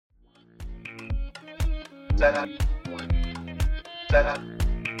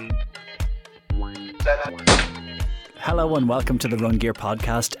Hello and welcome to the Run Gear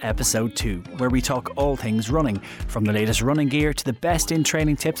Podcast, Episode 2, where we talk all things running, from the latest running gear to the best in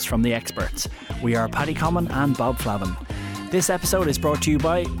training tips from the experts. We are Paddy Common and Bob Flavin. This episode is brought to you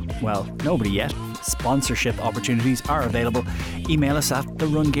by, well, nobody yet. Sponsorship opportunities are available. Email us at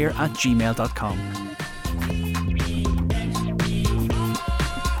therungear@gmail.com.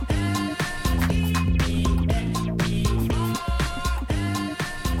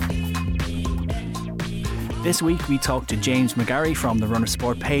 This week we talked to James MaGarry from the Runner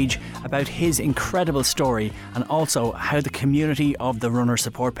Support page about his incredible story and also how the community of the Runner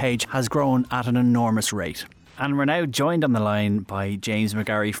Support page has grown at an enormous rate. And we're now joined on the line by James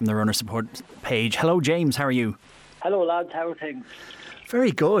MaGarry from the Runner Support page. Hello James, how are you? Hello lads, how are things?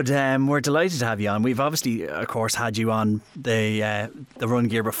 Very good. We're delighted to have you on. We've obviously, of course, had you on the Run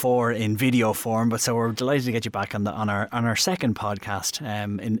Gear before in video form, but so we're delighted to get you back on our second podcast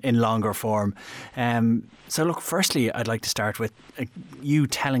in longer form. So look, firstly, I'd like to start with you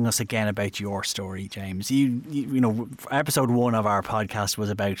telling us again about your story, James. You know, episode 1 of our podcast was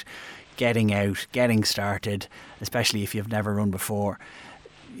about getting out, getting started, especially if you've never run before.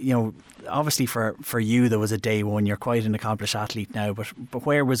 You know, obviously for you there was a day one. You're quite an accomplished athlete now, but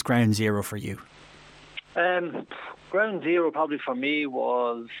where was ground zero for you? Ground zero probably for me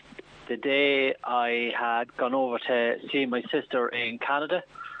was the day I had gone over to see my sister in Canada,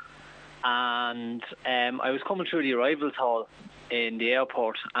 and I was coming through the arrivals hall in the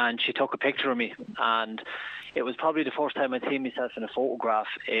airport, and she took a picture of me, and it was probably the first time I'd seen myself in a photograph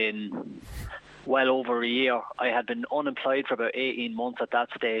in well over a year. I had been unemployed for about 18 months at that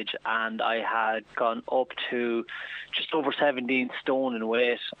stage, and I had gone up to just over 17 stone in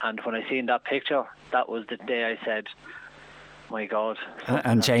weight. And when I seen that picture, that was the day I said, my God.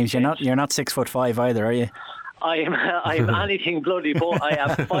 And James, you're not 6'5" either, are you? I'm anything bloody, but I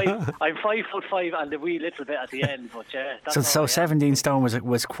am I'm 5'5" and a wee little bit at the end. But yeah, that's so 17 stone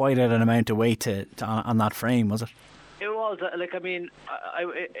was quite an amount of weight on that frame, was it? It was like, I mean,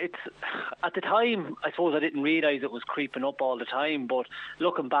 it's at the time I suppose I didn't realise it was creeping up all the time, but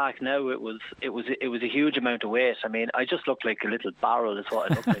looking back now, it was a huge amount of weight. I mean, I just looked like a little barrel, is what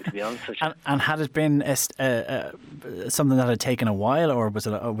I looked like, to be honest with you. And had it been something that had taken a while, or was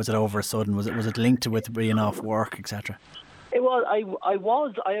it over a sudden? Was it linked with being off work, etc.? It was. I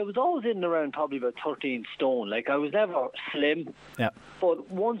was always in and around probably about 13 stone. Like, I was never slim. Yeah. But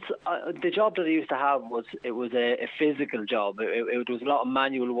once the job that I used to have was a physical job. It was a lot of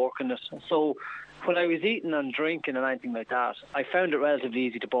manual work in it. So when I was eating and drinking and anything like that, I found it relatively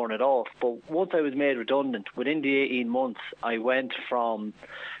easy to burn it off. But once I was made redundant, within the 18 months, I went from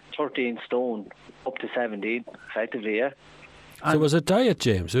 13 stone up to 17, effectively. Yeah. So was it diet,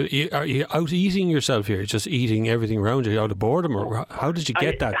 James? Are you out eating yourself here? Just eating everything around you out of boredom, or how did you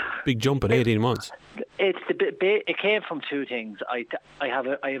get that big jump in 18 months? It came from two things. I have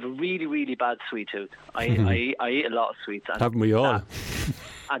a really, really bad sweet tooth. I eat a lot of sweets. And haven't we all?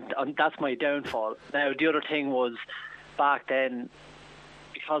 And that's my downfall. Now the other thing was, back then,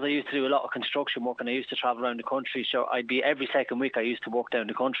 because I used to do a lot of construction work and I used to travel around the country, so every second week I used to walk down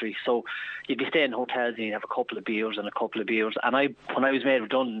the country. So you'd be staying in hotels and you'd have a couple of beers. And when I was made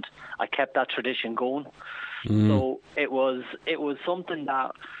redundant, I kept that tradition going. So it was something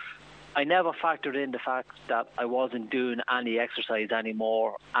that I never factored in, the fact that I wasn't doing any exercise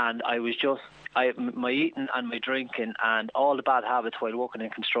anymore, and I was just my eating and my drinking and all the bad habits while working in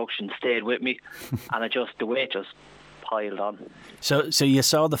construction stayed with me, and the weight just piled on. So you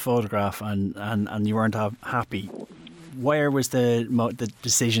saw the photograph and you weren't happy. Where was the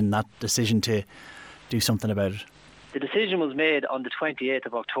decision to do something about it? The decision was made on the 28th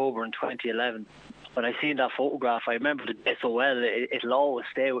of October in 2011. When I seen that photograph, I remember the day so well. It'll always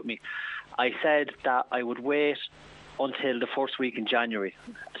stay with me. I said that I would wait until the first week in January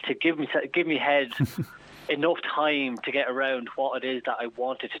to give me head enough time to get around what it is that I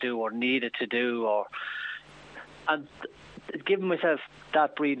wanted to do or needed to do, and giving myself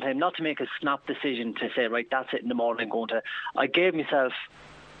that breathing time, not to make a snap decision to say, right, that's it in the morning, I gave myself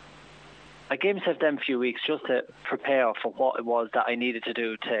them few weeks just to prepare for what it was that I needed to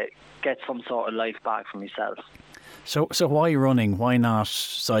do to get some sort of life back for myself. So why running? Why not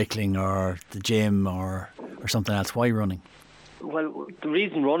cycling or the gym or something else? Why running? Well, the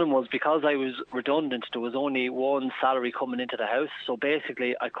reason running was because I was redundant. There was only one salary coming into the house, so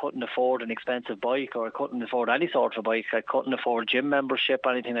basically I couldn't afford an expensive bike, or I couldn't afford any sort of a bike. I couldn't afford gym membership,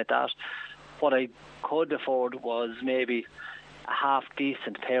 anything like that. What I could afford was maybe a half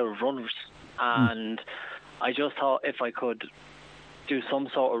decent pair of runners, and I just thought if I could do some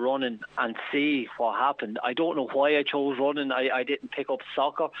sort of running and see what happened. I don't know why I chose running. I didn't pick up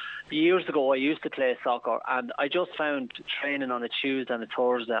soccer. Years ago, I used to play soccer, and I just found training on a Tuesday and a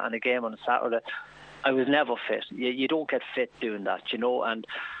Thursday and a game on a Saturday, I was never fit. You don't get fit doing that, and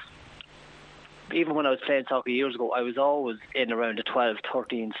even when I was playing soccer years ago, I was always in around the 12,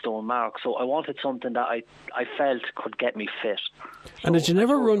 13 stone mark. So I wanted something that I felt could get me fit. And did you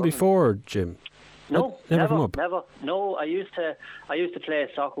never run before, Jim? No, never. No, I used to play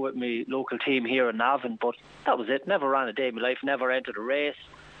soccer with my local team here in Navan, but that was it. Never ran a day in my life. Never entered a race.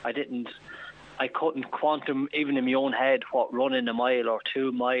 I couldn't quantum even in my own head what running a mile or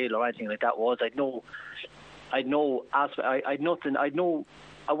 2 mile or anything like that was. I'd nothing.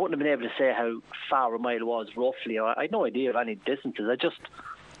 I wouldn't have been able to say how far a mile was roughly. I had no idea of any distances. I just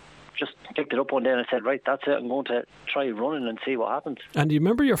picked it up one day and I said, right, that's it. I'm going to try running and see what happens. And do you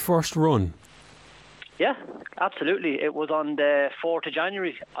remember your first run? Yeah, absolutely. It was on the 4th of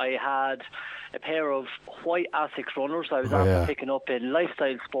January. I had a pair of white Asics runners I was after picking up in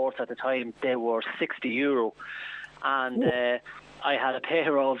Lifestyle Sports at the time. They were €60. And I had a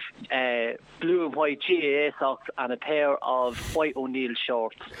pair of blue and white GAA socks and a pair of white O'Neill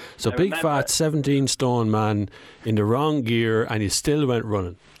shorts. So big fat 17 stone man in the wrong gear, and you still went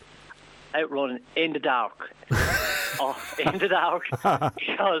running. Out running in the dark. In the dark,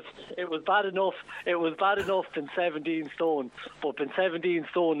 because it was bad enough. It was bad enough being 17 stone, but being 17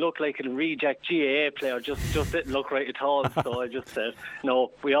 stone looked like a reject GAA player. Just didn't look right at all. So I just said,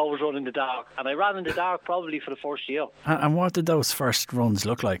 no, we always run in the dark, and I ran in the dark probably for the first year. And what did those first runs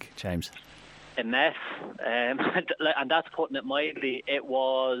look like, James? A mess, and that's putting it mildly. It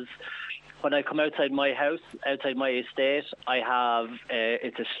was. When I come outside my house, outside my estate, I have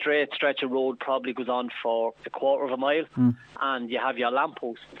it's a straight stretch of road, probably goes on for a quarter of a mile, and you have your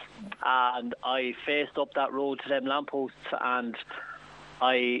lampposts. And I faced up that road to them lampposts, and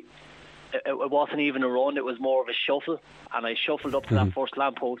it wasn't even a run; it was more of a shuffle. And I shuffled up to that first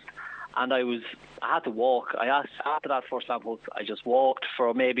lamppost, and I had to walk. After that first lamppost, I just walked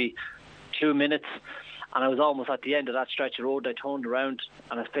for maybe 2 minutes. And I was almost at the end of that stretch of road. I turned around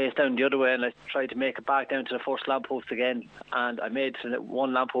and I faced down the other way, and I tried to make it back down to the first lamppost again. And I made it to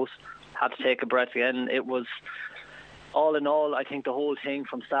one lamppost, had to take a breath again. It was, all in all, I think the whole thing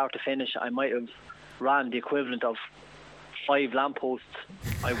from start to finish, I might have ran the equivalent of 5 lampposts.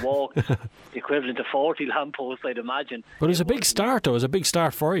 I walked the equivalent of 40 lampposts, I'd imagine. But it was a big start, though. It was a big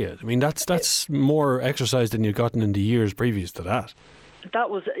start for you. I mean, that's more exercise than you've gotten in the years previous to that. That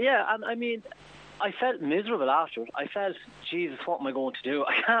was, and I mean, I felt miserable after it. I felt, Jesus, what am I going to do?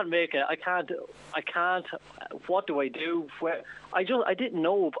 I can't make it. I can't. What do I do? I didn't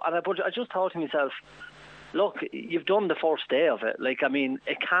know, but I just thought to myself, look, you've done the first day of it. Like, I mean,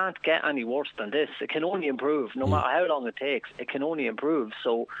 it can't get any worse than this. It can only improve. No matter how long it takes, it can only improve.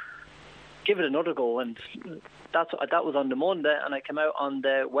 So give it another go. And that was on the Monday, and I came out on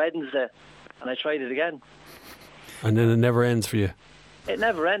the Wednesday, and I tried it again. And then it never ends for you. It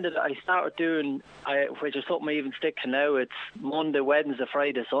never ended. I started doing, which is something I even stick to now. It's Monday, Wednesday,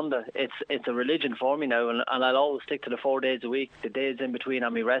 Friday, Sunday. It's a religion for me now, and I'll always stick to the 4 days a week. The days in between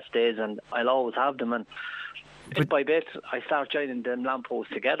are my rest days, and I'll always have them. And bit by bit, I start joining them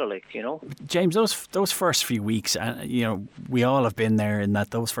lampposts together, James, those first few weeks, we all have been there. In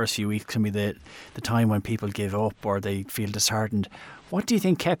that, those first few weeks can be the time when people give up or they feel disheartened. What do you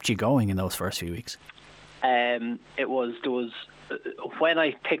think kept you going in those first few weeks? When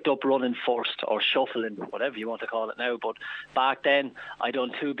I picked up running first, or shuffling, whatever you want to call it now, but back then I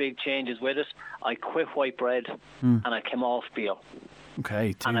done 2 big changes with it. I quit white bread and I came off beer.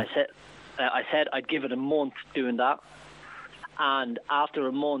 Okay. And I said I'd give it a month doing that. And after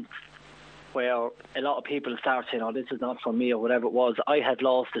a month, where a lot of people started saying, "Oh, this is not for me," or whatever it was, I had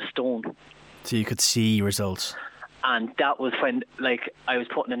lost a stone. So you could see results. And that was when, I was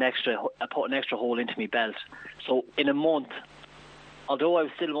putting an extra hole into my belt. So in a month, although I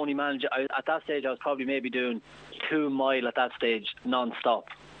was still only managing, at that stage I was probably maybe doing 2 mile at that stage non-stop.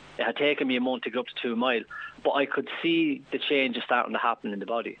 It had taken me a month to get up to 2 mile, but I could see the changes starting to happen in the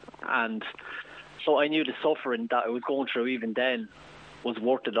body. And so I knew the suffering that I was going through even then was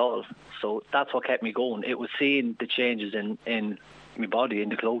worth it all. So that's what kept me going. It was seeing the changes in my body, in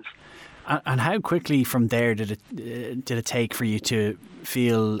the clothes. And how quickly from there did it take for you to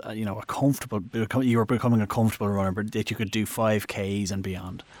feel, a comfortable? You were becoming a comfortable runner, but that you could do 5Ks and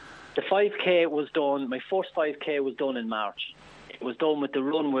beyond. The 5K was done. My first 5K was done in March. It it was done with the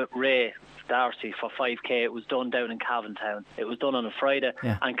run with Ray Darcy for 5k. It was done down in Cavantown. It was done on a Friday,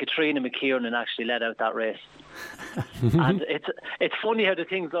 and Katrina McKiernan actually led out that race. And it's funny how the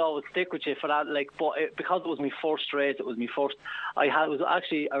things always stick with you for that. Like, but because it was my first race, it was my first. I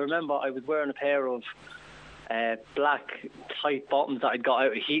remember I was wearing a pair of black tight bottoms that I'd got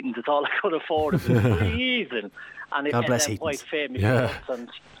out of Heaton's. It's all I could afford. It was freezing, and it had quite famous. And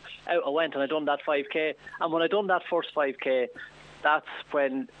out I went, and I done that 5k. And when I done that first 5k, that's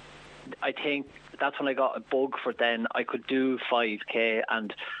when I got a bug for. Then I could do 5k,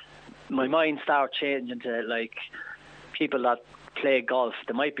 and my mind started changing to like people that play golf.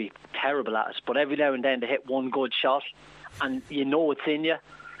 They might be terrible at it, but every now and then they hit one good shot, and you know it's in you.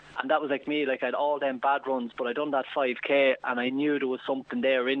 And that was like me. Like, I had all them bad runs, but I done that 5k, and I knew there was something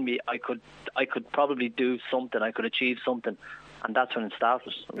there in me. I could probably do something. I could achieve something. And that's when it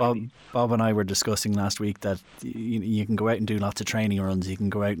started. Really. Bob and I were discussing last week that you can go out and do lots of training runs. You can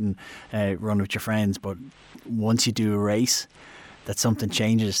go out and run with your friends, but once you do a race, that something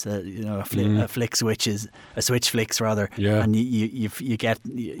changes. That a switch flicks rather, and you get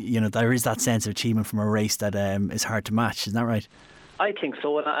there is that sense of achievement from a race that is hard to match. Isn't that right? I think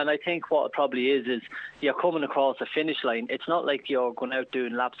so, and I think what it probably is you're coming across a finish line. It's not like you're going out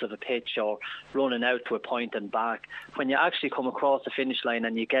doing laps of a pitch or running out to a point and back. When you actually come across the finish line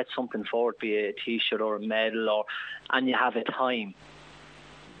and you get something for it, be it a T-shirt or a medal, and you have a time.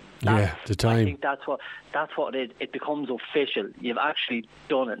 The time. I think that's what it is. It becomes official. You've actually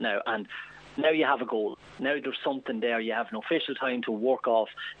done it now, and now you have a goal. Now there's something there. You have an official time to work off,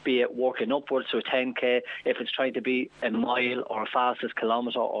 be it working upwards to a 10k, if it's trying to be a mile or a fastest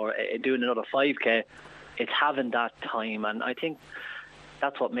kilometre or doing another 5k, it's having that time. And I think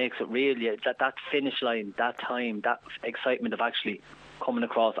that's what makes it really, that finish line, that time, that excitement of actually coming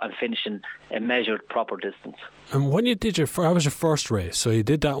across and finishing a measured proper distance. And when you did that was your first race, so you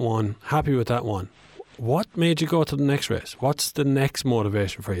did that one, happy with that one. What made you go to the next race? What's the next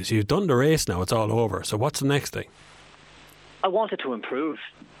motivation for you? So you've done the race now, it's all over. So what's the next thing? I wanted to improve.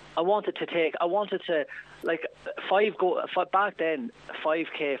 Back then,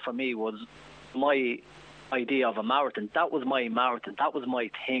 5k for me was my idea of a marathon. That was my marathon. That was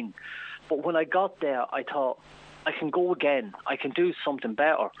my thing. But when I got there, I thought, I can go again. I can do something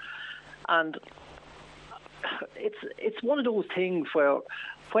better. And it's one of those things where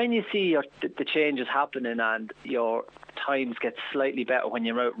when you see the changes happening and your times get slightly better when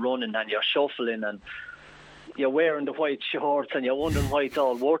you're out running and you're shuffling and you're wearing the white shorts and you're wondering why it's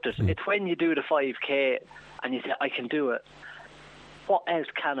all worth it. It's when you do the 5k and you say, I can do it. What else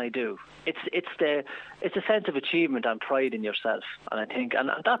can I do? It's a sense of achievement and pride in yourself. And I think, and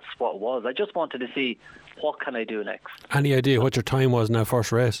that's what it was. I just wanted to see, what can I do next? Any idea what your time was in that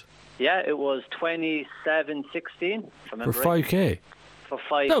first race? Yeah, it was 27:16. For 5k? For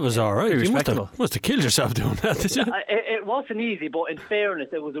 5. That was all right. You must have killed yourself doing that, did you? It wasn't easy, but in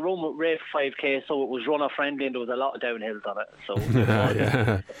fairness, it was a run with Ray 5k, so it was runner friendly, and there was a lot of downhills on it. So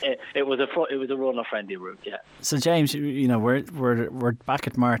it was a runner friendly route. Yeah. So James, we're back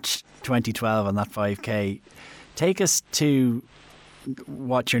at March 2012 on that 5k. Take us to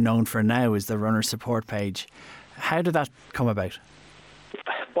what you're known for now is the runner support page. How did that come about?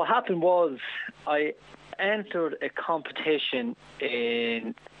 What happened was I entered a competition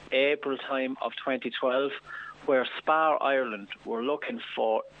in April time of 2012 where Spar Ireland were looking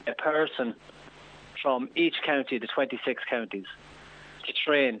for a person from each county, the 26 counties, to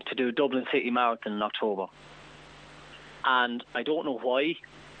train to do Dublin City Marathon in October. And I don't know why,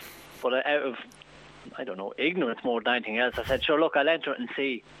 but out of, ignorance more than anything else, I said, sure, look, I'll enter it and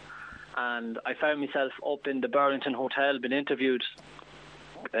see. And I found myself up in the Burlington Hotel, been interviewed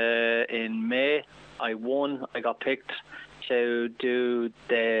in May. I won. I got picked to do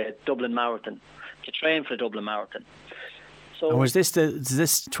the Dublin Marathon, to train for the Dublin Marathon. So, and was this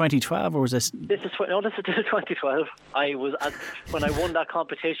 2012 or was this? This is 2012. I was when I won that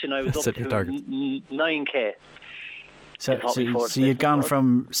competition. I was up to 9k. So you'd gone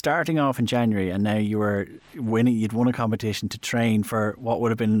from starting off in January, and now you were winning. You'd won a competition to train for what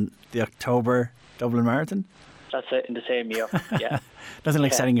would have been the October Dublin Marathon. That's it, in the same year. Yeah. Nothing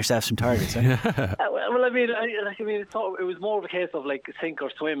like setting yourself some targets. Eh? Well, it was more of a case of like sink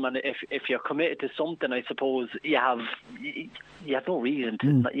or swim, and if you're committed to something, I suppose you have no reason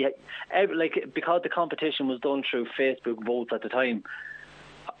to. Because the competition was done through Facebook votes at the time.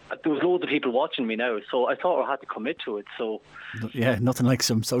 There was loads of people watching me now, so I thought I had to commit to it. So yeah, nothing like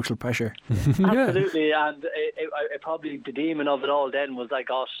some social pressure. Absolutely, and it probably the demon of it all then was I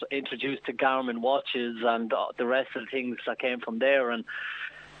got introduced to Garmin watches and the rest of the things that came from there. And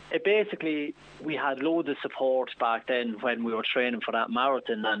it basically, we had loads of support back then when we were training for that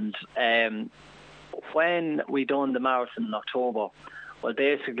marathon, and when we done the marathon in October, well,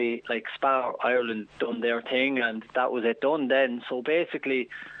 basically, like Spar Ireland done their thing, and that was it done then. So basically,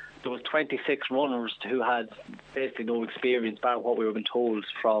 there was 26 runners who had basically no experience bar what we were being told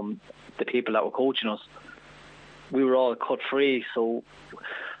from the people that were coaching us. We were all cut free, so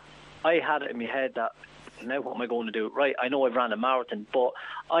I had it in my head that, now what am I going to do? Right, I know I've ran a marathon, but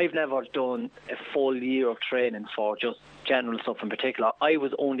I've never done a full year of training for just general stuff in particular. I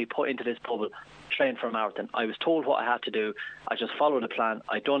was only put into this bubble, train for a marathon. I was told what I had to do. I just followed the plan.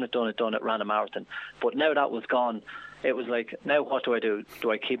 I done it, ran a marathon. But now that was gone, it was like, now what do I do?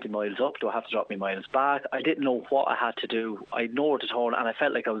 Do I keep the miles up? Do I have to drop my miles back? I didn't know what I had to do. I ignored it all, and I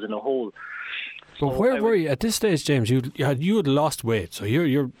felt like I was in a hole. But where were you at this stage, James? You had lost weight, so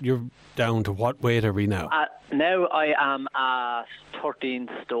you're down to what weight are we now? Now I am at 13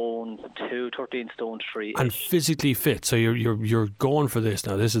 stone 2, 13 stone 3. And physically fit, so you're going for this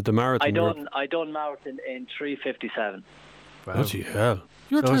now. This is the marathon. I done marathon in 3:57. Wow. Bloody hell!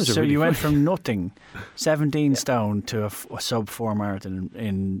 So you went from nothing, 17 stone, to a sub 4 marathon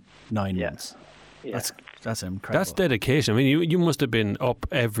in 9 months. Yeah. That's incredible. That's dedication. I mean, you must have been up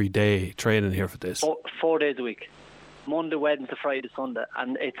every day training here for this. 4 days a week, Monday, Wednesday, Friday, Sunday,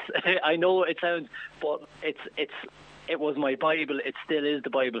 and it's. I know it sounds, but it was my Bible. It still is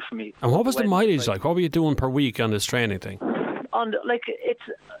the Bible for me. And what was the mileage like? What were you doing per week on this training thing? It's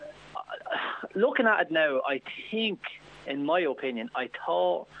looking at it now, I think, in my opinion, I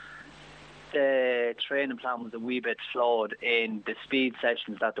thought the training plan was a wee bit flawed in the speed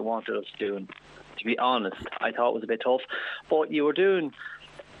sessions that they wanted us doing. To be honest, I thought it was a bit tough. But you were doing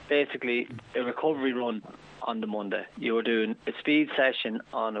basically a recovery run on the Monday. You were doing a speed session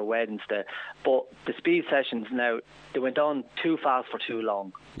on a Wednesday. But the speed sessions now, they went on too fast for too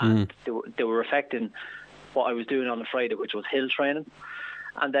long. And they were affecting what I was doing on a Friday, which was hill training.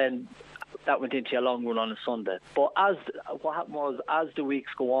 And then that went into a long run on a Sunday. But what happened was, as the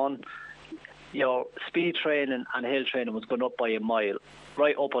weeks go on, your speed training and hill training was going up by a mile,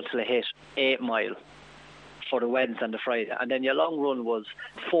 right up until it hit 8 mile for the Wednesday and the Friday. And then your long run was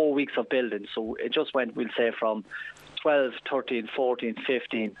 4 weeks of building. So it just went, we'll say, from 12, 13, 14,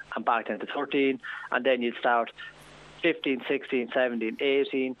 15 and back down to 13. And then you'd start 15, 16, 17,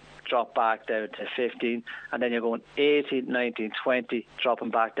 18, drop back down to 15, and then you're going 18, 19, 20,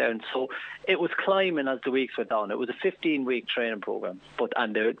 dropping back down. So it was climbing as the weeks went on. It was a 15-week training program,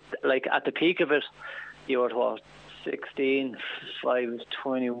 and at the peak of it, you were at 16, 5,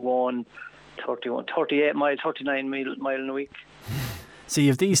 21, 31, 38 miles, 39 mile in a week. So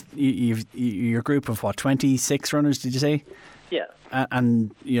you've your group of 26 runners, did you say? Yeah.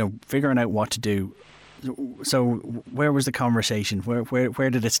 And figuring out what to do. So where was the conversation? Where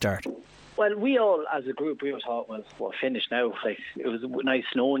did it start? Well, we all, as a group, we all thought, well, we're finished now. Like, it was nice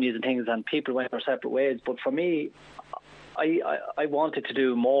knowing you and things, and people went their separate ways. But for me, I wanted to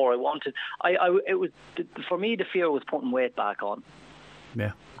do more. For me, the fear was putting weight back on.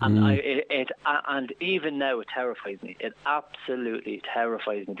 Yeah. And and even now it terrifies me. It absolutely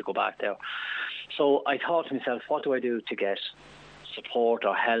terrifies me to go back there. So I thought to myself, what do I do to get support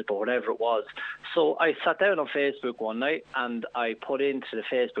or help or whatever it was? So I sat down on Facebook one night and I put into the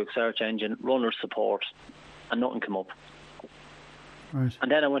Facebook search engine runner support, and nothing came up. Right. And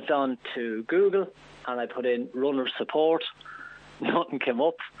then I went on to Google and I put in runner support, nothing came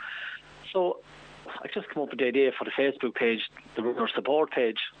up. So I just came up with the idea for the Facebook page, the runner support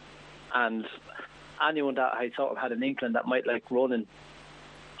page, and anyone that I sort of had an inkling that might like running,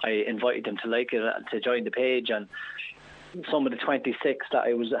 I invited them to like it, to join the page. And some of the 26 that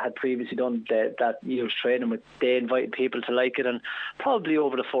I had previously done that year's training with, they invited people to like it, and probably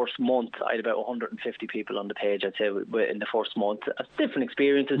over the first month I had about 150 people on the page, I'd say, in the first month. Different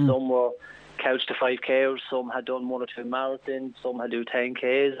experiences. Some were couch to 5Kers, some had done 1 or 2 marathons, some had do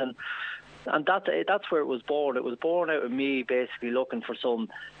 10Ks, and that's where it was born. It was born out of me basically looking for some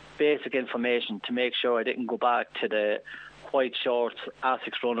basic information to make sure I didn't go back to the white shorts,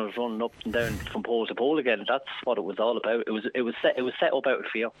 Asics runners running up and down from pole to pole again. That's what it was all about. It was set up out of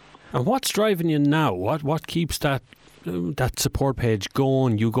fear. And what's driving you now? What keeps that support page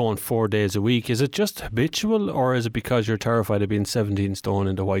going? You going 4 days a week? Is it just habitual, or is it because you're terrified of being 17 stone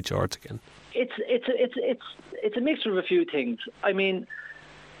in the white shorts again? It's a mixture of a few things. I mean,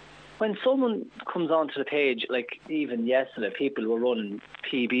 when someone comes onto the page, like even yesterday, people were running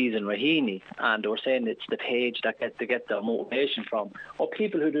PBs in Raheny, and they were saying it's the page that they get their motivation from, or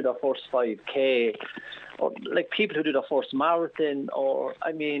people who do their first 5K, or like people who do their first marathon, or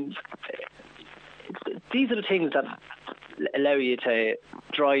I mean, these are the things that allow you to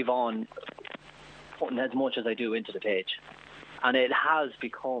drive on putting as much as I do into the page. And it has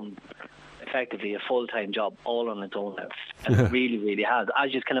become effectively a full-time job all on its own now. And it really, really has.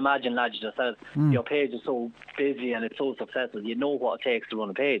 As you can imagine, lads, yourself, your page is so busy and it's so successful, you know what it takes to run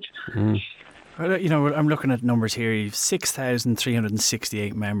a page. Well, you know, I'm looking at numbers here. You've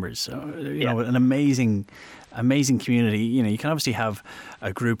 6,368 members. So, you know, an amazing community. You know, you can obviously have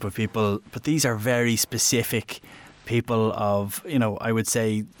a group of people, but these are very specific people of, you know, I would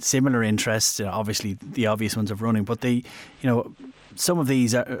say similar interests. Obviously, the obvious ones of running, but you know, some of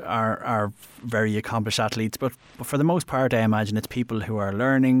these are very accomplished athletes, but for the most part, I imagine it's people who are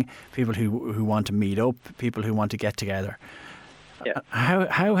learning, people who want to meet up, people who want to get together. Yeah.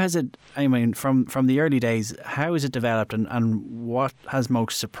 How has it, I mean, from the early days, how has it developed, and what has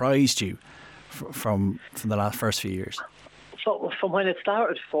most surprised you from the first few years? So from when it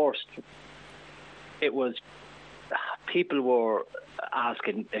started first, it was people were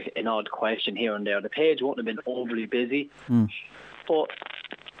asking an odd question here and there. The page wouldn't have been overly busy. But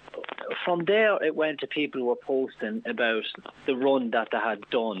from there, it went to people who were posting about the run that they had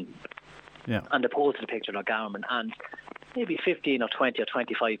done. Yeah. And they posted a picture of their Garmin, and maybe 15 or 20 or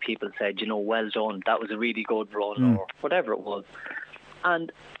 25 people said, you know, well done, that was a really good run, or whatever it was.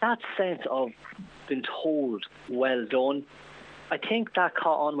 And that sense of being told, well done, I think that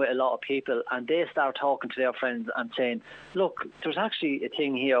caught on with a lot of people, and they start talking to their friends and saying, look, there's actually a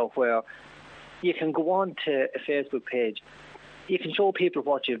thing here where you can go on to a Facebook page, you can show people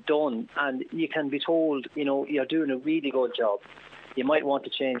what you've done, and you can be told, you know, you're doing a really good job. You might want to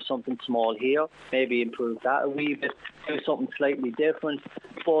change something small here, maybe improve that a wee bit, do something slightly different.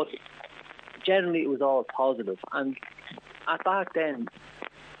 But generally it was all positive. And back then,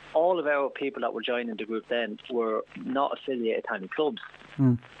 all of our people that were joining the group then were not affiliated to any clubs.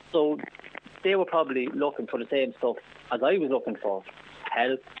 So they were probably looking for the same stuff as I was looking for.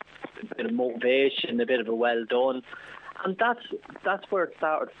 Help, a bit of motivation, a bit of a well done. And that's where it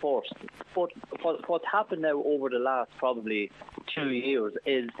started first. But what's happened now over the last probably 2 years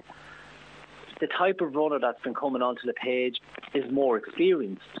is the type of runner that's been coming onto the page is more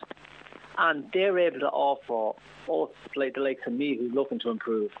experienced. And they're able to offer us, like the likes of me who's looking to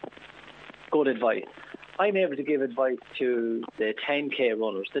improve, good advice. I'm able to give advice to the 10k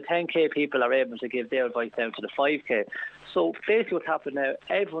runners. The 10k people are able to give their advice down to the 5k. So basically what's happened now,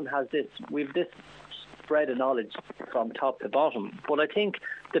 everyone has this, we've this spread of knowledge from top to bottom. But I think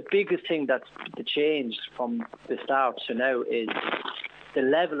the biggest thing that's the change from the start to now is the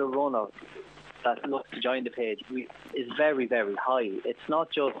level of runner that looks to join the page is very, very high. It's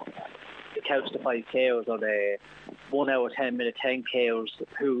not just the couch to 5kers or the 1 hour 10 minute 10kers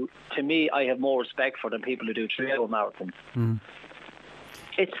who, to me, I have more respect for than people who do 3 hour marathons.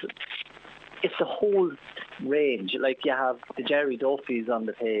 It's the whole range. Like you have the Jerry Duffys on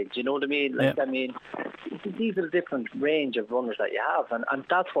the page, you know what I mean? Like, I mean, these are the different range of runners that you have, and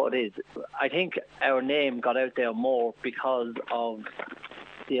that's what it is. I think our name got out there more because of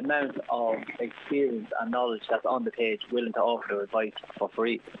the amount of experience and knowledge that's on the page willing to offer their advice for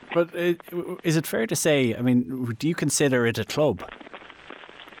free. But is it fair to say, I mean, do you consider it a club?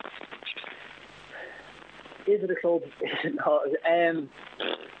 Is it a club? Is it not?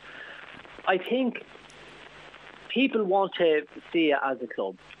 I think people want to see it as a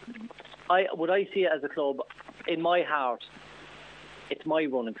club. Would I see it as a club? In my heart, it's my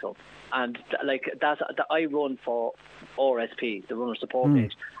running club, and like that I run for RSP, the runner support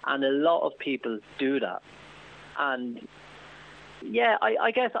page, and a lot of people do that. And yeah,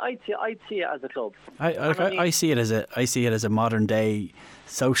 I guess I'd see it as a club. I see it as a modern day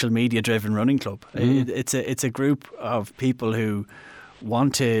social media driven running club. It's a group of people who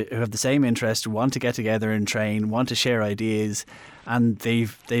have the same interest, want to get together and train, want to share ideas, and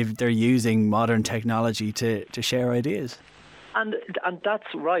they're using modern technology to share ideas. And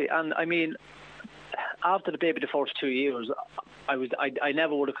that's right. And I mean, after the first 2 years, I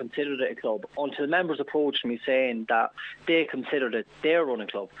never would have considered it a club until members approached me saying that they considered it their running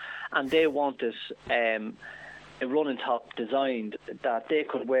club, and they wanted a running top designed that they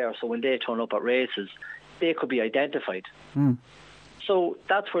could wear, so when they turn up at races, they could be identified. So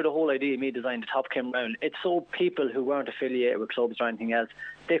that's where the whole idea of me designing the top came around. It's so people who weren't affiliated with clubs or anything else,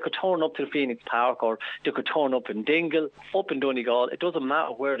 they could turn up to Phoenix Park, or they could turn up in Dingle, up in Donegal. It doesn't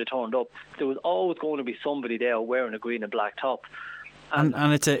matter where they turned up. There was always going to be somebody there wearing a green and black top.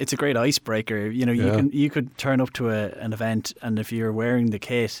 And it's a great icebreaker. You know, you could turn up to an event, and if you're wearing the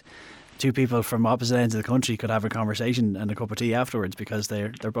kit, two people from opposite ends of the country could have a conversation and a cup of tea afterwards because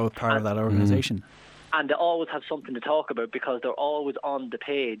they're both part of that organisation. And they always have something to talk about because they're always on the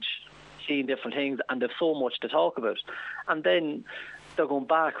page seen different things, and they've so much to talk about. And then they're going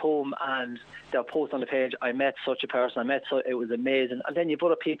back home and they'll post on the page, I met such a person, it was amazing. And then you've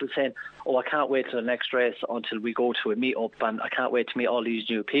other people saying, oh, I can't wait till the next race until we go to a meet-up, and I can't wait to meet all these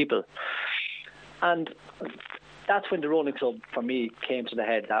new people. And that's when the running club, for me, came to the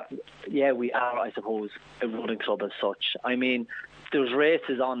head that, yeah, we are, I suppose, a running club as such. I mean, there's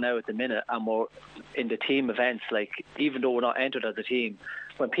races on now at the minute, and we're in the team events, like, even though we're not entered as a team,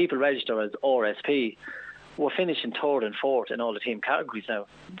 when people register as RSP, we're finishing third and fourth in all the team categories now.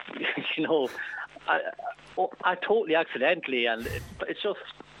 You know, I totally accidentally, and it's just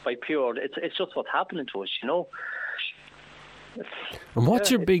by pure, it's just what's happening to us, you know. And what's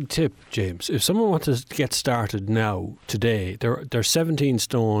your big tip, James? If someone wants to get started now, today, they're 17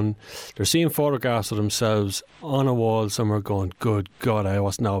 stone, they're seeing photographs of themselves on a wall somewhere going, good God, I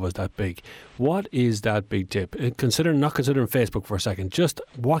always know I was that big. What is that big tip? Not considering Facebook for a second, just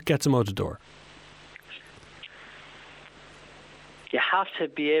what gets them out the door? You have to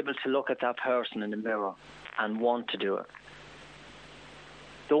be able to look at that person in the mirror and want to do it.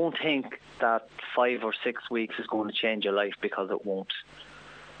 Don't think that 5 or 6 weeks is going to change your life, because it won't.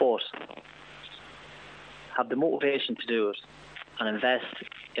 But have the motivation to do it and invest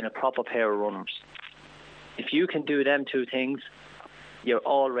in a proper pair of runners. If you can do them two things, you're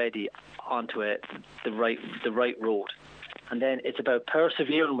already onto the right road. And then it's about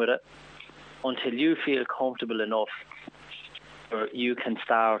persevering with it until you feel comfortable enough where you can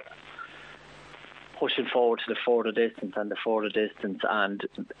start pushing forward to the further distance and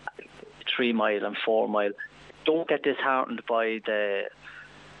 3 mile and 4 mile. Don't get disheartened by the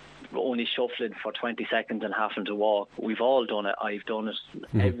only shuffling for 20 seconds and having to walk. We've all done it. I've done it.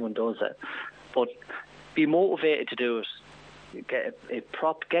 Everyone does it. But be motivated to do it.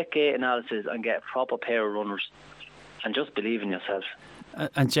 Get gait analysis and get a proper pair of runners, and just believe in yourself.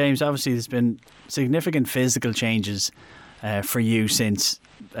 And James, obviously there's been significant physical changes for you since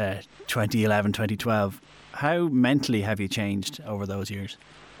 2011, 2012. How mentally have you changed over those years?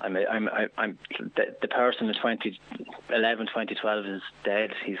 I'm the person in 2011, 2012 is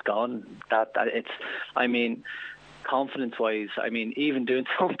dead. He's gone. Confidence-wise, even doing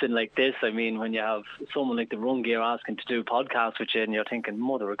something like this, when you have someone like the Run Gear asking to do podcasts with you, and you're thinking,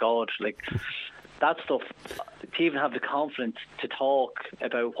 mother of God, like that stuff, to even have the confidence to talk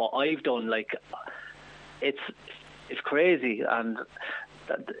about what I've done, like it's crazy. And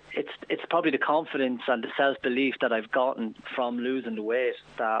it's probably the confidence and the self-belief that I've gotten from losing the weight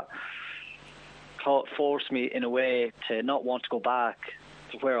that forced me in a way to not want to go back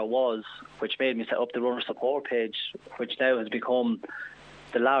to where I was, which made me set up the runner support page, which now has become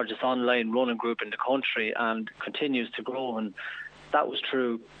the largest online running group in the country and continues to grow. And that was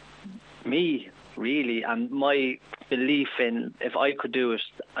through me, really, and my belief in, if I could do it,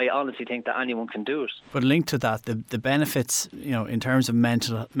 I honestly think that anyone can do it. But linked to that, the benefits, in terms of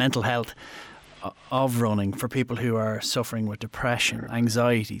mental health of running for people who are suffering with depression,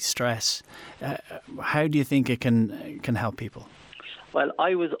 anxiety, stress, how do you think it can help people? Well,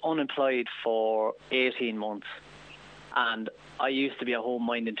 I was unemployed for 18 months, and I used to be at home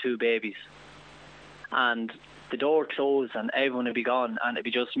minding 2 babies, and the door closed and everyone would be gone, and it'd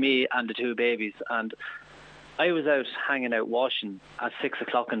be just me and the 2 babies. And I was out hanging out washing at 6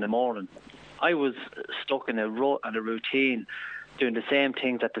 o'clock in the morning. I was stuck in a rut and a routine, doing the same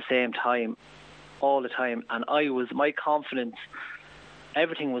things at the same time, all the time. And my confidence,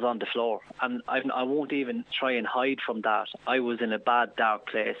 everything was on the floor. And I won't even try and hide from that. I was in a bad, dark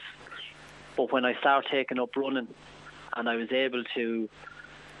place. But when I started taking up running, and I was able to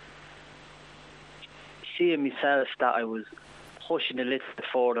seeing myself that I was pushing a little bit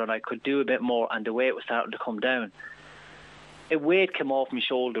further and I could do a bit more, and the weight was starting to come down, a weight came off my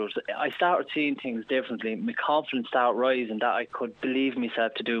shoulders. I started seeing things differently. My confidence started rising that I could believe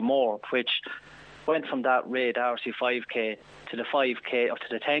myself to do more, which went from that Raid RC 5k to the 5k, or to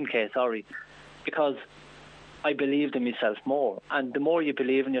the 10k, sorry, because I believed in myself more. And the more you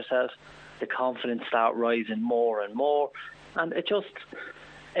believe in yourself, the confidence started rising more and more, and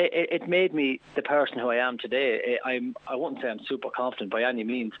it made me the person who I am today. I wouldn't say I'm super confident by any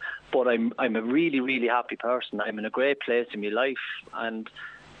means, but I'm a really, really happy person. I'm in a great place in my life, and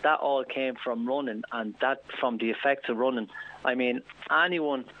that all came from running, and that from the effects of running.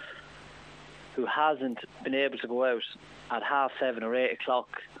 Anyone who hasn't been able to go out at 7:30 or 8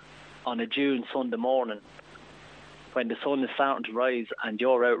 o'clock on a June Sunday morning when the sun is starting to rise and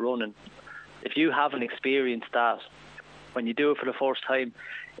you're out running, if you haven't experienced that, when you do it for the first time,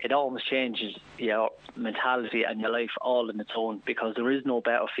 it almost changes your mentality and your life all on its own, because there is no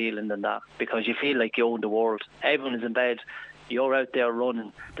better feeling than that, because you feel like you own the world. Everyone is in bed, you're out there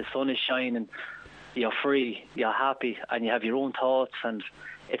running, the sun is shining, you're free, you're happy, and you have your own thoughts, and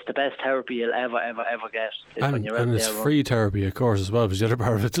it's the best therapy you'll ever get. And it's free therapy, of course, as well, because the other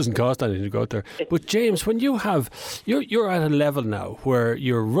part of it doesn't cost anything to go out there. But James, when you're at a level now where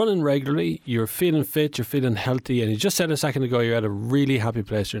you're running regularly, you're feeling fit, you're feeling healthy, and you just said a second ago you're at a really happy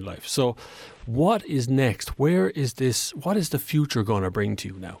place in your life. So what is next? What is the future going to bring to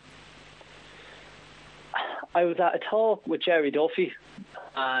you now? I was at a talk with Jerry Duffy,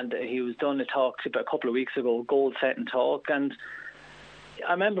 and he was done a talk about a couple of weeks ago, goal setting talk, and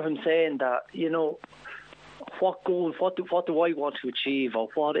I remember him saying that, what goals, what do I want to achieve, or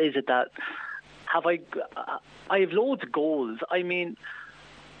what is it that I have loads of goals. I mean,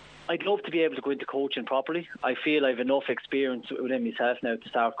 I'd love to be able to go into coaching properly. I feel I've enough experience within myself now to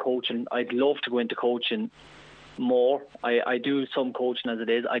start coaching. I'd love to go into coaching more. I do some coaching as it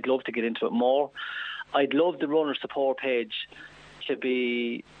is. I'd love to get into it more. I'd love the runner support page to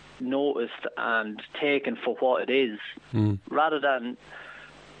be noticed and taken for what it is, rather than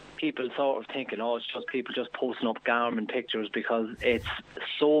people sort of thinking, oh, it's just people just posting up Garmin pictures, because it's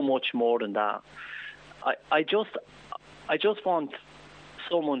so much more than that. I just want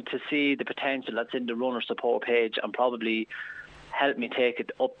someone to see the potential that's in the runner support page and probably help me take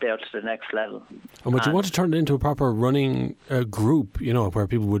it up there to the next level. And would you want to turn it into a proper running group, where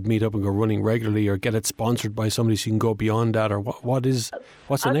people would meet up and go running regularly, or get it sponsored by somebody so you can go beyond that, or what's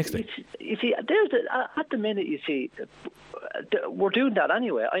the next thing? You see, at the minute, you see, we're doing that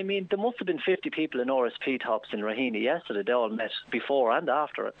anyway. I mean, there must have been 50 people in RSP tops in Raheny yesterday. They all met before and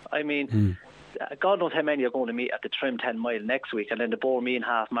after it. I mean, God knows how many are going to meet at the Trim 10 mile next week, and then the Bore Mean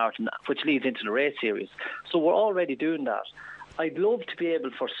Half Marathon, which leads into the race series. So we're already doing that. I'd love to be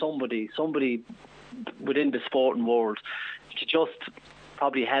able for somebody within the sporting world to just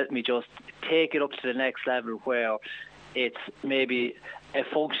probably help me just take it up to the next level, where it's maybe a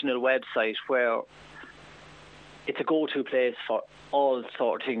functional website where it's a go-to place for all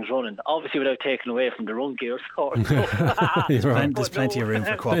sort of things running. Obviously, without taking away from the run gear sort of stuff. There's plenty of room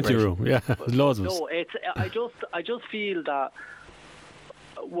for cooperation. Plenty of room, yeah. Loads of us. No, I just feel that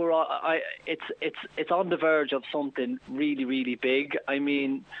it's on the verge of something really, really big. I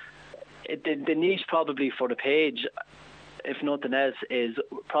mean, the niche probably for the page, if nothing else, is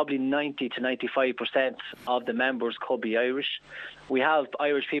probably 90 to 95% of the members could be Irish. We have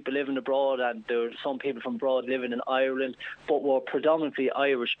Irish people living abroad, and there's some people from abroad living in Ireland, but we're predominantly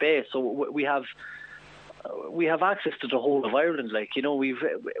Irish based. So we have access to the whole of Ireland,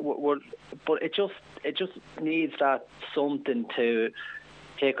 but it just needs that something to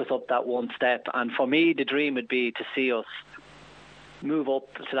take us up that one step. And for me, the dream would be to see us move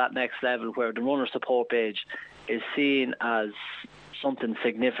up to that next level, where the runner support page is seen as something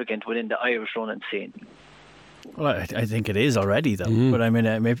significant within the Irish running scene. Well, I think it is already, though. But I mean,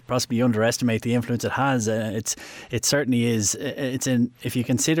 maybe possibly underestimate the influence it has. It certainly is. If you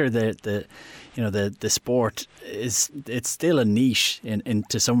consider the sport it's still a niche in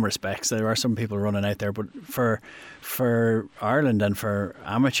to some respects. There are some people running out there, but for Ireland and for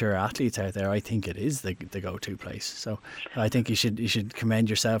amateur athletes out there, I think it is the go-to place. So I think you should commend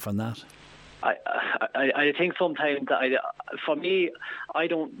yourself on that. I think sometimes for me, I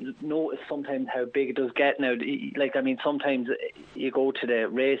don't notice sometimes how big it does get now. Sometimes you go to the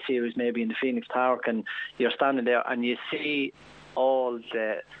race series maybe in the Phoenix Park, and you're standing there and you see all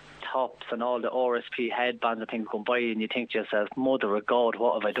the tops and all the RSP headbands and things going by, and you think to yourself, mother of God,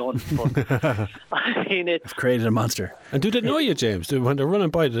 what have I done? But I mean, it's created a monster. And do they know you, James? When they're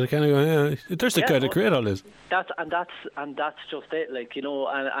running by, do they kind of go, yeah, there's the guy that created all this? That's just it,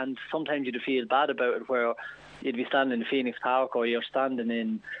 and sometimes you'd feel bad about it, where you'd be standing in Phoenix Park, or you're standing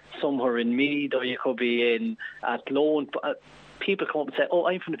in somewhere in Meath, or you could be at Lone. People come up and say, oh,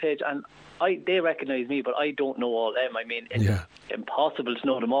 I'm from the page, and they recognise me, but I don't know all them. I mean, it's impossible to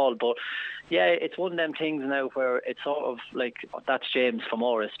know them all. But yeah, it's one of them things now where it's sort of like, that's James from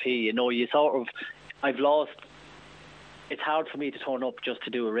RSP. I've lost. It's hard for me to turn up just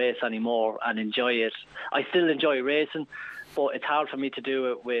to do a race anymore and enjoy it. I still enjoy racing, but it's hard for me to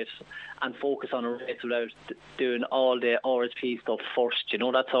do it and focus on a race without doing all the RSP stuff first,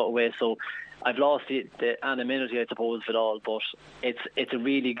 that sort of way. So I've lost the anonymity, I suppose, of it all, but it's a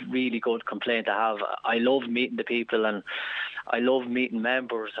really, really good complaint to have. I love meeting the people, and I love meeting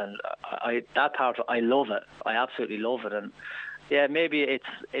members, and I love it. I absolutely love it. And yeah, maybe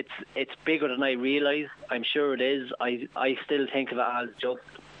it's bigger than I realise. I'm sure it is. I still think of it as just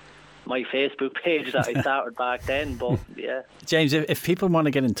my Facebook page that I started back then, but yeah. James, if people want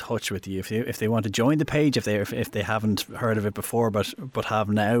to get in touch with you, if they want to join the page, if they haven't heard of it before but have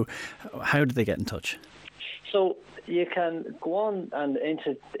now, how do they get in touch? So you can go on and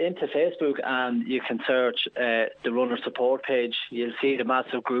into Facebook, and you can search the runner support page. You'll see the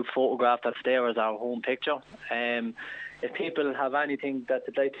massive group photograph that's there as our home picture. If people have anything that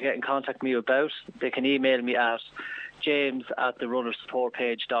they'd like to get in contact with me about, they can email me at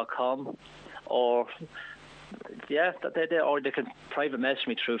james@therunnersupportpage.com, or or they can private message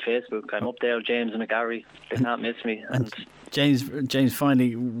me through Facebook. I'm up there, James and MaGarry. They can't miss me. And James,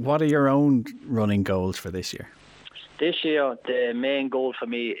 finally, what are your own running goals for this year? This year, the main goal for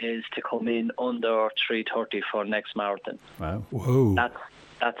me is to come in under 3:30 for next marathon. Wow! Whoa! That's.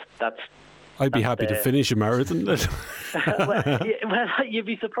 I'd be happy to finish a marathon. well, you'd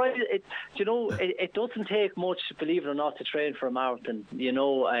be surprised. It doesn't take much, believe it or not, to train for a marathon.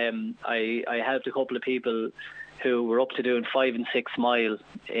 I helped a couple of people who were up to doing 5 and 6 mile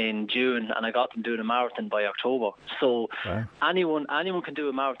in June, and I got them doing a marathon by October. So anyone can do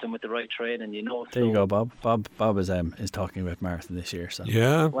a marathon with the right training. There you go, Bob. Bob is talking about marathon this year. So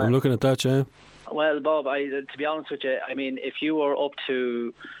yeah, I'm looking at that. Yeah. Well, Bob, to be honest with you, I mean, if you were up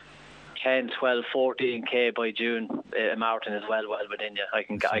to 10, 12, 14k by June, a marathon is well within you. I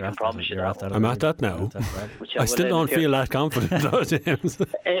can promise you that. I'm at that now. I still don't feel that confident though, James.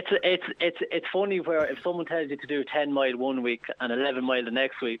 It's funny where if someone tells you to do 10 mile one week and 11 mile the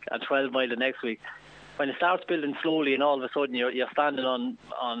next week and 12 mile the next week, when it starts building slowly and all of a sudden you're standing on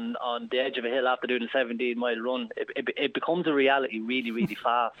the edge of a hill after doing a 17-mile run, it becomes a reality really, really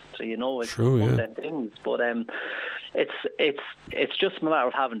fast. So it's true, one of them things. But it's just a matter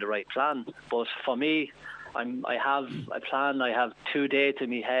of having the right plan. But for me, I have a plan. I have 2 dates in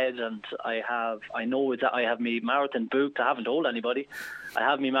my head, and I know that I have my marathon booked. I haven't told anybody. I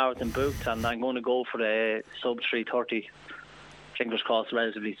have my marathon booked, and I'm going to go for the sub 3:30. Fingers crossed,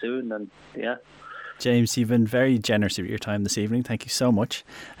 relatively soon, and yeah. James, you've been very generous with your time this evening. Thank you so much.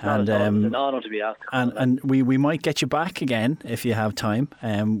 And it's an honour to be asked. And we might get you back again if you have time.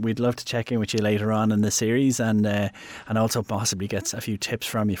 We'd love to check in with you later on in the series, and also possibly get a few tips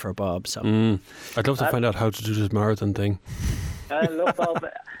from you for Bob. So I'd love to find out how to do this marathon thing. Look, Bob,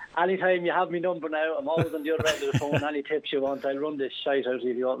 anytime you have my number now, I'm always on the other end of the phone. Any tips you want, I'll run this shite out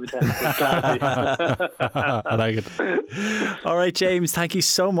if you want me to. I like it. All right, James, thank you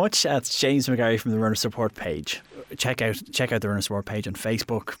so much. That's James MaGarry from the Runner Support page. Check out the Runner Support page on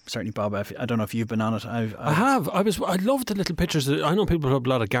Facebook. Certainly, Bob, I don't know if you've been on it. I have. I love the little pictures. I know people have a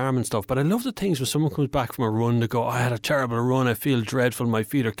lot of Garmin stuff, but I love the things when someone comes back from a run to go, I had a terrible run, I feel dreadful, my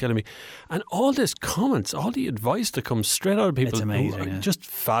feet are killing me. And all these comments, all the advice that comes straight out of people. It's amazing. Just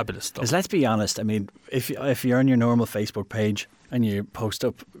fabulous stuff. Because let's be honest, I mean, if you're on your normal Facebook page and you post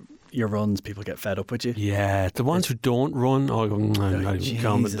up your runs, people get fed up with you. Yeah, the ones who don't run,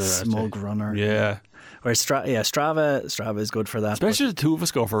 smug runner. Yeah. Whereas Strava is good for that. Especially the two of us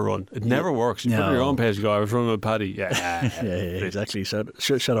go for a run. It never works. You put it on your own page, you go, I was running with Paddy. Yeah, exactly. Shut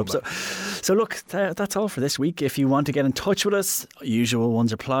up. So look, that's all for this week. If you want to get in touch with us, usual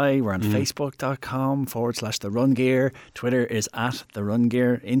ones apply. We're on facebook.com/The Run Gear. Twitter is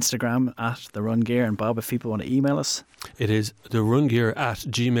 @TheRunGear. Instagram @TheRunGear. And Bob, if people want to email us, it is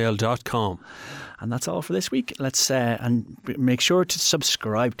therungear@gmail.com. And that's all for this week. Let's and make sure to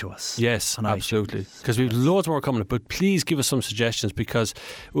subscribe to us. Yes, absolutely. Because we've loads more coming up. But please give us some suggestions, because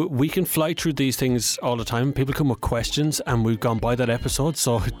we can fly through these things all the time. People come with questions, and we've gone by that episode.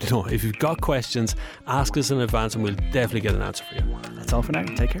 So if you've got questions, ask us in advance, and we'll definitely get an answer for you. That's all for now.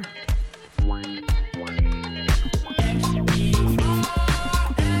 Take care.